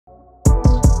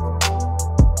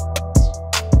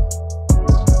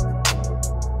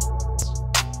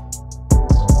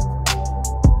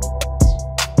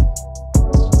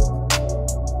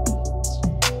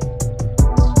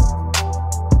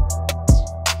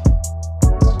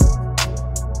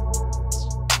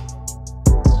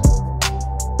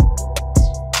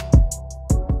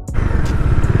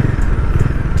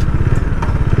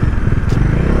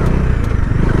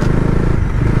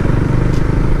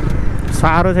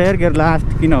साह्रो छ यार गियर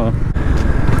लास्ट किन हो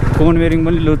कोन बेरिङ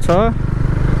पनि लुज छ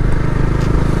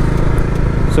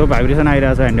सो भाइब्रेसन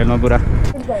आइरहेछ ह्यान्डलमा पुरा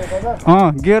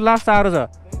गियर लास्ट साह्रो छ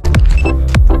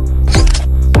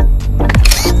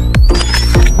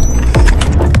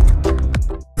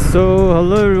So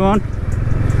hello everyone,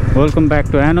 welcome back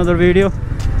to another video.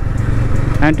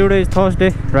 And today is Thursday.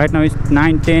 Right now it's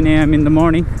 9:10 AM in the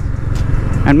morning.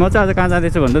 And म चाहिँ आज कहाँ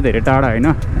जाँदैछु भन्दा धेरै टाढा होइन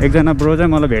एकजना ब्रो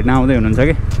चाहिँ मलाई भेट्न आउँदै हुनुहुन्छ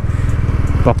कि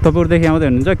भक्तपुरदेखि आउँदै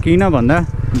हुनुहुन्छ किन भन्दा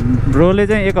ब्रोले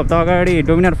चाहिँ एक हप्ता अगाडि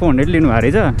डोमिनार 400 लिनु भएको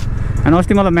रहेछ अनि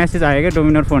अस्ति मलाई मेसेज आयो क्या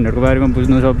डोमिनार 400 को बारेमा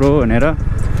बुझ्नु छ ब्रो भनेर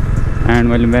एन्ड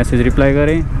मैले मेसेज रिप्लाई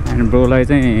गरेँ एन्ड ब्रोले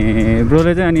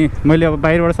चाहिँ अनि मैले अब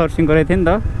बाहिरबाट सर्चिङ गरेको थिएँ नि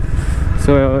त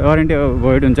सो वारेन्टी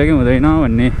भोइड हुन्छ कि हुँदैन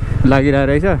भन्ने लागिरहेको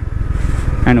रहेछ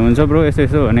एन्ड हुन्छ ब्रो यस्तो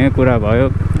यस्तो भन्ने कुरा भयो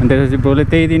अनि त्यसपछि ब्रोले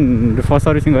त्यही दिन फर्स्ट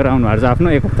सर्भिसिङ गरेर आउनु भएको छ आफ्नो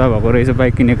एक हप्ता भएको रहेछ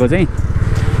बाइक किनेको चाहिँ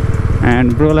एन्ड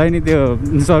ब्रोलाई नि त्यो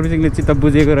सर्भिसिङले चित्त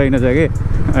बुझेको रहेनछ कि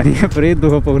अनि पुरै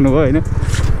दुःख पुग्नु भयो होइन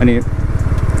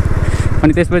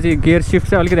अनि त्यसपछि गियर सिफ्ट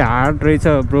चाहिँ अलिकति हार्ड रहेछ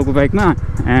ब्रोको बाइकमा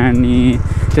अनि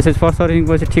त्यसपछि फर्स्ट सर्भिसिङ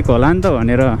पछि ठिक होला नि त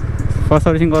भनेर फर्स्ट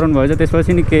सर्भिसिङ गराउनु भएछ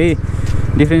त्यसपछि नि केही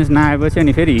डिफ्रेन्स नआएपछि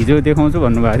अनि फेरि हिजो देखाउँछु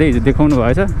भन्नुभएको थियो हिजो देखाउनु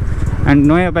भएछ एन्ड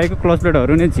नयाँ बाइकको क्लच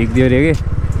प्लेटहरू नै झिकिदियो अरे कि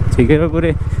झिकेर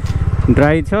पुरै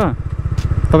ड्राई छ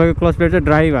तपाईँको क्लच प्लेट चाहिँ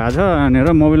ड्राई भएको छ भनेर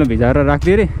मोबिलमा भिजाएर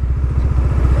राखिदियो अरे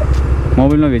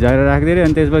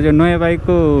अनि त्यसपछि नयाँ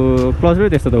बाइकको क्लच प्लेट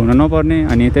त्यस्तो त हुन नपर्ने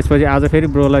अनि त्यसपछि आज फेरि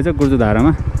ब्रोलाई चाहिँ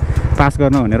गुर्जुधारामा पास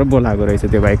गर्न भनेर बोलाएको रहेछ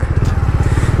त्यो बाइक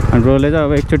अनि ब्रोले चाहिँ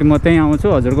अब एकचोटि म त्यहीँ आउँछु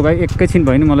हजुरको बाइक एकैछिन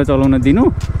भयो नि मलाई चलाउन दिनु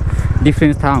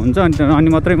डिफ्रेन्स थाहा हुन्छ अनि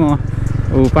मात्रै म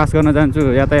पास गर्न जान्छु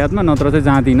यातायातमा नत्र चाहिँ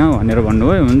जाँदिनँ भनेर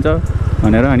भन्नुभयो हुन्छ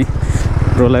भनेर अनि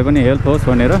ब्रोलाई पनि हेल्प होस्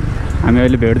भनेर हामी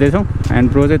अहिले भेट्दैछौँ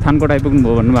एन्ड ब्रो चाहिँ थानकोट आइपुग्नु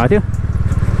भयो भन्नुभएको थियो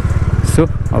सो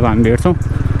अब हामी भेट्छौँ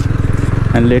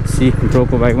एन्ड लेट्स सी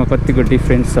ब्रोको बाइकमा कतिको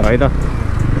डिफ्रेन्स छ है त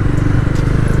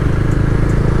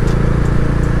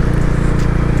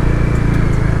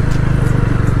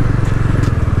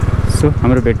सो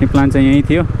हाम्रो भेट्ने प्लान चाहिँ यहीँ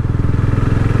थियो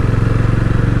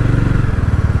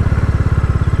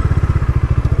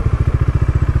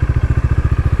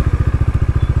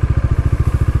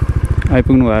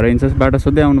आइपुग्नु भएर हिँड्छ बाटो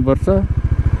सोध्दै आउनुपर्छ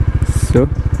सो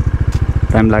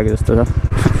टाइम लाग्यो जस्तो छ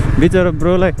बिचरा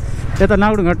ब्रोलाई यता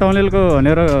नागढुङ्गा टनेलको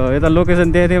भनेर यता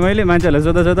लोकेसन दिएको थिएँ मैले मान्छेहरूलाई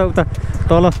सोध्दा उता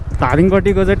तल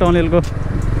धादिङपट्टिको चाहिँ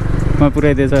टनेलकोमा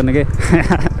पुऱ्याइदिएछ भने के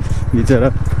बिचरा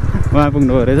उहाँ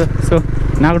पुग्नु भयो रहेछ सो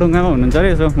नागढुङ्गामा हुनुहुन्छ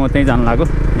अरे सो म त्यहीँ जानु लाग्यो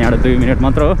यहाँबाट 2 मिनट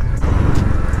मात्र हो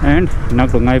एन्ड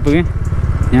नागढुङ्गा आइपुगेँ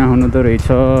यहाँ हुनुहुँदो रहेछ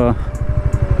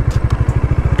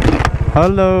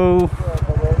हेलो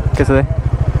के छ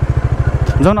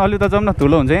जाउँ न अलि त जाउँ न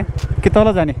धुलो हुन्छ कि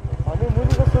तल जाने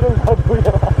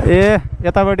ए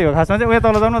यतापट्टि हो खासमा चाहिँ उयो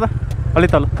तल जाउँ न त अलि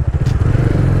तल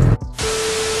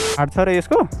हाट छ र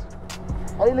यसको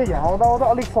अहिले यहाँ आउँदा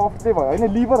अलिक सफ्ट चाहिँ भयो होइन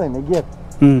लिभर होइन गियर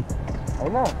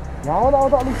होइन यहाँ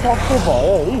आउँदा अलिक सफ्ट चाहिँ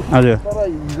भयो है हजुर तर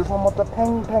हिजोसम्म त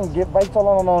ठ्याङ गेट बाइक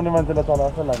चलाउन नआउने मान्छेलाई चलाएको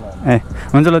जस्तो लाग्यो ए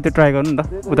हुन्छ ल त्यो ट्राई गर्नु नि त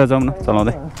उता जाउँ न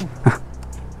चलाउँदै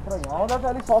तर यहाँ आउँदा चाहिँ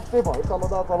अलिक सफ्ट चाहिँ भयो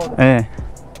चलाउँदा ए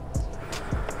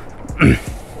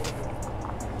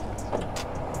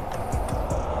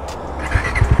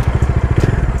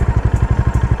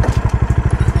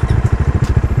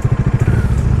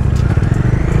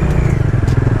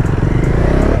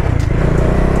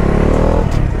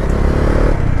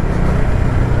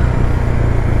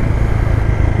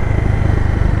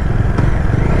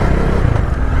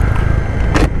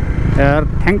यार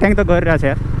ठ्याङ त गरिरहेको छ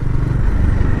यार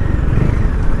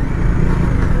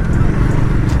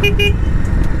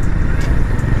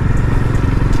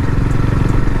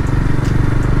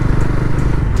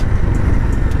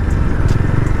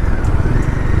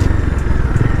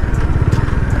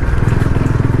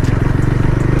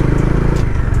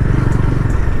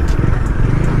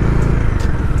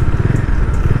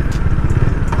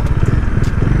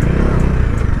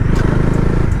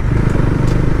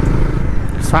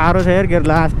साह्रो छ यार गियर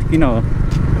लास्ट किन हो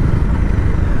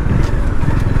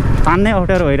तान्नै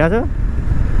अप्ठ्यारो भइरहेछ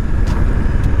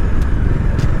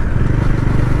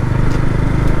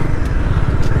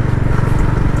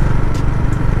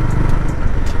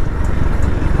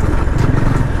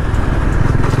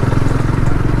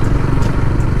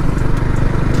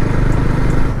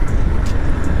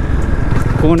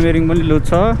कोन बेरिङ पनि लुज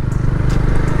छ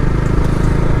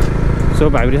सो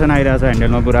भाइब्रेसन आइरहेछ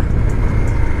ह्यान्डलमा पुरा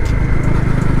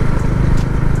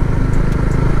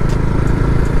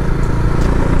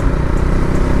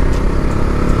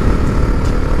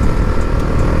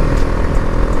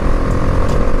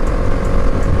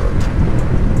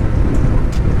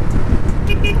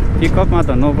पिकअपमा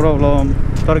त नो प्रब्लम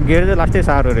तर गियर चाहिँ लास्टै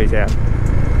साह्रो रहेछ यार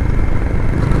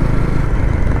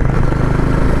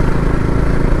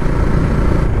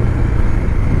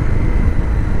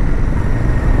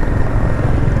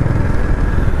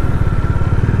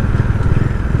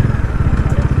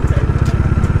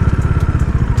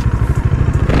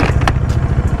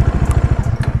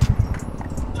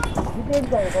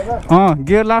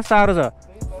गियर लास्ट साह्रो छ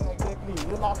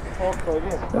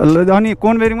अनि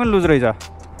कोन बेरिङ पनि लुज रहेछ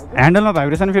ह्यान्डलमा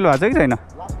भाइब्रेसन फिल भएको छ कि छैन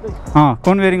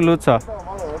कोन बेरिङ लुज छ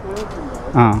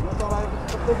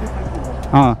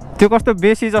त्यो कस्तो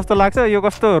बेसी जस्तो लाग्छ यो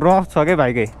कस्तो रफ छ क्या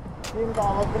भाइकै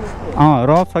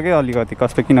रफ छ क्या अलिकति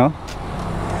कस्तो किन हो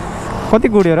कति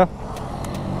गुड्यो र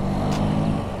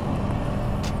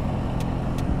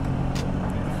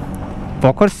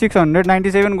भर्खर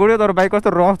 697 गुड्यो तर बाइक कस्तो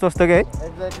रफ जस्तो क्या है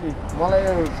एक्ज्याक्टली मलाई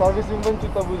सर्भिसिङ पनि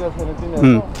चित्त बुझेको छैन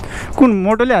तिनीहरु कुन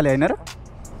मोटोले हाले हैन र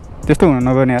त्यस्तो हुन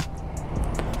नपर्ने यार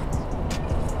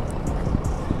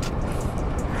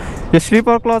यो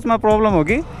स्लिपर क्लचमा प्रब्लम हो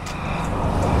कि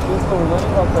त्यस्तो हुँदैन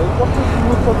नि कस्तो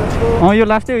स्मुथ छ त्यस्तो यो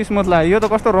लास्टै स्मुथ लाग्यो यो त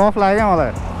कस्तो रफ लाग्यो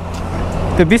मलाई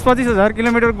त्यो 20-25 हजार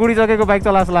किलोमिटर गुडिसकेको बाइक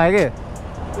चलास लाग्यो के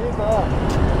त्यही त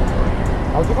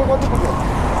हजुरको कति पुग्यो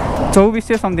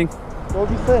 2400 समथिङ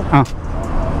 2400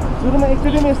 सुरुमा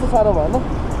एकचोटिमा यस्तो साह्रो भएन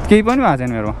केही पनि भएको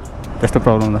छैन मेरोमा त्यस्तो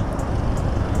प्रब्लम त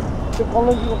त्यो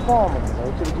कलजीको कहाँ भन्नु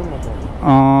एकचोटि जुन न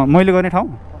मैले गर्ने ठाउँ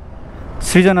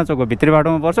सृजना चोकको भित्री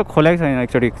बाटोमा पर्छ खोलेको छैन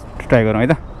एकचोटि ट्राई गरौँ है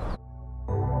त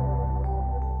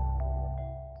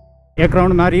एक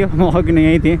राउन्ड मारियो म अघि नै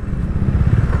यहीँ थिएँ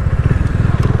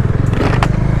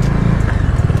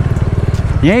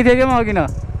यहीँ थिएँ क्या म अघि न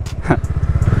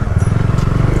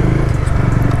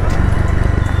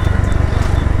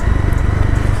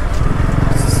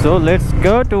So let's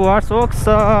go towards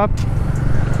workshop.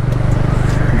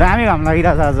 दामी घाम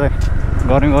लागिरहेछ आज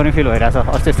गर्मी फिल भइरहेछ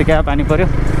अस्ति अस्ति क्या पानी पर्यो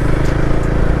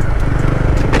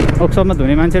वर्कसपमा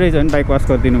धुने मान्छे रहेछ भने बाइक वास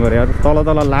गरिदिनु पऱ्यो यार तल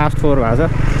लास्ट फ्लोर भएको छ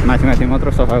माथि मात्र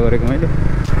सफा गरेको मैले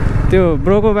त्यो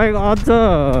ब्रोको बाइक अझ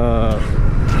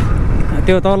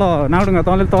त्यो तल नाउडुङ्गा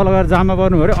तल गएर जाममा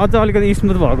पर्नु पऱ्यो अझ अलिकति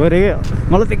स्मुथ भएको अरे क्या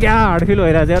मलाई त क्या हार्ड फिल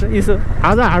भइरहेछ यार यसो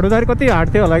आज हार्ड हुँदाखेरि कति हार्ड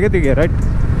थियो होला क्या त्यो घेर राइट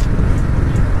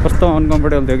कस्तो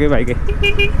अनकम्फर्टेबल थियो कि बाइकै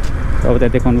अब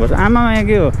त्यहाँ देखाउनुपर्छ आमा यहाँ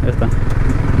के हो यस्तो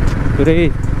पुरै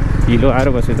हिलो आएर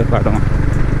बस्यो त बाटोमा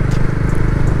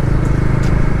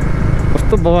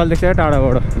कस्तो बवाल देख्छ क्या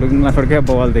टाढाबाट लुकिङ ग्लासबाट क्या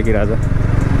बवाल देखिरहेछ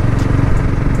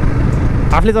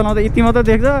आफूले चलाउँदा यति मात्र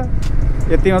देख्छ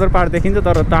यति मात्र पार्ट देखिन्छ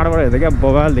तर टाढाबाट हेर्दा क्या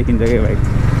बवाल देखिन्छ क्या बाइक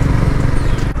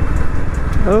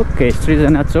ओके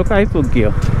सृजना चोक आइपुग्यो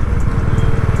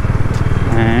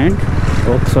and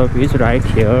workshop is right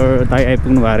here दाइ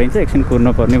आइपुग्नु भएर चाहिँ एकछिन कुर्न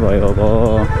पर्ने भयो अब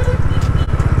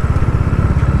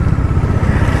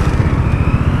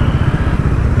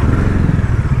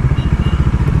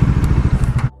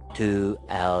 2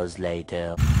 hours later.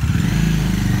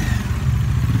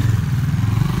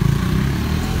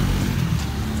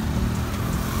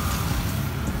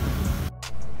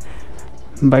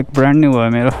 Bike brand new भयो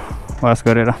मेरो वास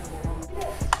गरेर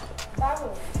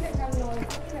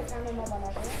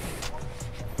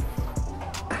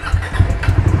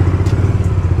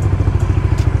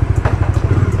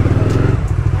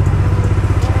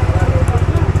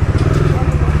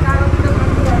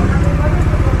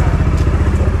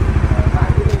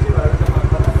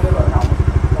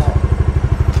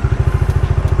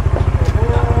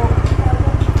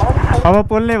अब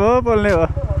पोल्ने भयो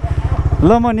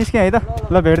ल म निस्केँ है त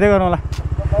ल भेट्दै गरौँ ल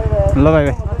बाई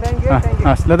बाई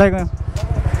हस् ल दाइ गयो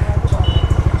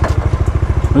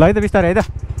ल है त बिस्तारै है त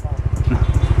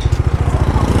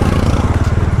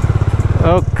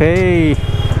ओके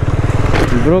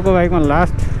ब्रोको बाइकमा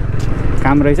लास्ट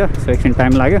काम रहेछ सो एकछिन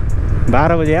टाइम लाग्यो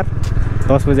 12 बजे यार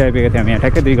 10 बजे आइपुगेको थियौँ यहाँ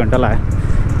ठ्याक्कै 2 घन्टा लाग्यो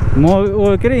म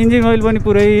के अरे इन्जिन ओइल पनि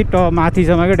पुरै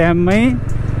माथिसम्म क्या ड्याममै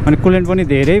अनि कुलेन्ट पनि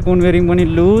धेरै कुन बेरिङ पनि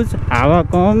लुज हावा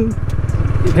कम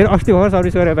फेरि अस्ति भर्खर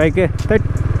सर्भिस गरेँ बाइक के त्यही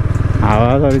हावा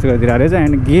सर्भिस गरिदिरहेको रहेछ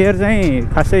एन्ड गियर चाहिँ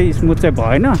खासै स्मुथ चाहिँ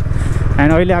भएन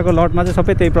एन्ड अहिले आएको लटमा चाहिँ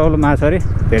सबै त्यही प्रब्लम आएको छ अरे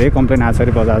धेरै कम्प्लेन आएको छ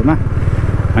अरे बजाजमा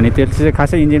अनि त्यसले चाहिँ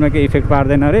खासै इन्जिनमा केही इफेक्ट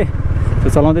पार्दैन अरे त्यो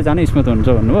चलाउँदै जानु स्मुथ हुन्छ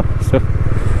भन्नुभयो सो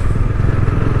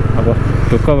अब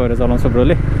ढुक्क भएर चलाउँछ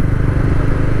ब्रोले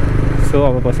सो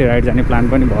अब पछि राइड जाने प्लान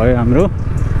पनि भयो हाम्रो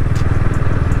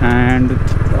एन्ड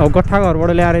अब गट्ठा घरबाट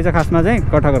ल्याएर चाहिँ खासमा चाहिँ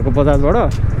गट्ठा घरको बजाजबाट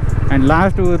एन्ड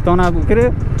लास्ट तनाको के अरे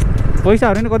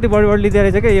पैसाहरू नि कति बढी लिँदो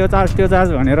रहेछ क्या यो चार्ज त्यो चार्ज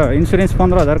भनेर इन्सुरेन्स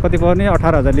 15,000 कति पर्ने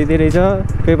 18,000 लिँदै रहेछ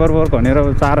पेपर वर्क भनेर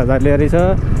 4,000 लिएर रहेछ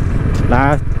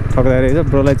लास्ट ठग्दै रहेछ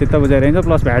ब्रोलाई चित्त बुझाइरहन्छ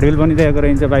प्लस भ्याट बिल पनि दिएको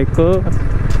रहेछ बाइकको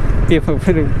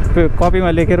फेरि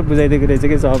कपीमा लेखेर बुझाइदिएको रहेछ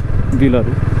कि सब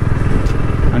बिलहरू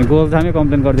अनि गोल्सामै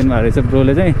कम्प्लेन गरिदिनु भएको रहेछ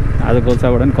ब्रोले चाहिँ आज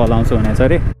गोल्साबाट पनि कल आउँछु भनेको छ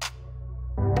अरे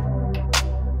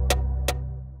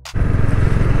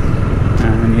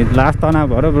अनि लास्ट तना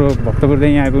भएर ब्रो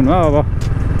भक्तपुरदेखि यहाँ आइपुग्नु भयो अब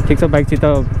ठिक छ बाइक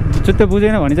चित्त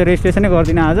बुझेन भने चाहिँ रेजिस्ट्रेसनै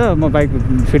गर्दिनँ आज म बाइक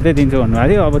फिर्तै दिन्छु भन्नुभएको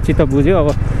थियो अब चित्त बुझ्यो अब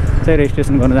चाहिँ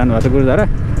रेजिस्ट्रेसन गर्न जानुभएको थियो गुरुद्वारा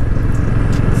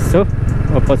सो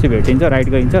अब पछि भेटिन्छ राइड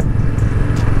गइन्छ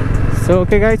सो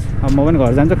ओके गाइज अब म पनि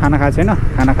घर जान्छु खाना खाएको छैन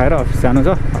खाना खाएर अफिस जानु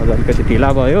छ अब अलिकति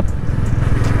ढिला भयो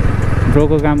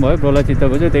ब्रोको काम भयो ब्रोलाई चित्त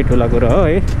बुझ्यो त्यही ठुला कुरा हो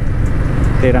है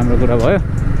त्यही राम्रो कुरा भयो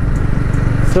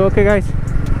so okay guys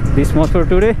this much for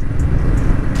today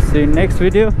C next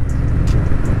video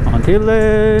until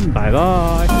then bye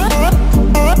bye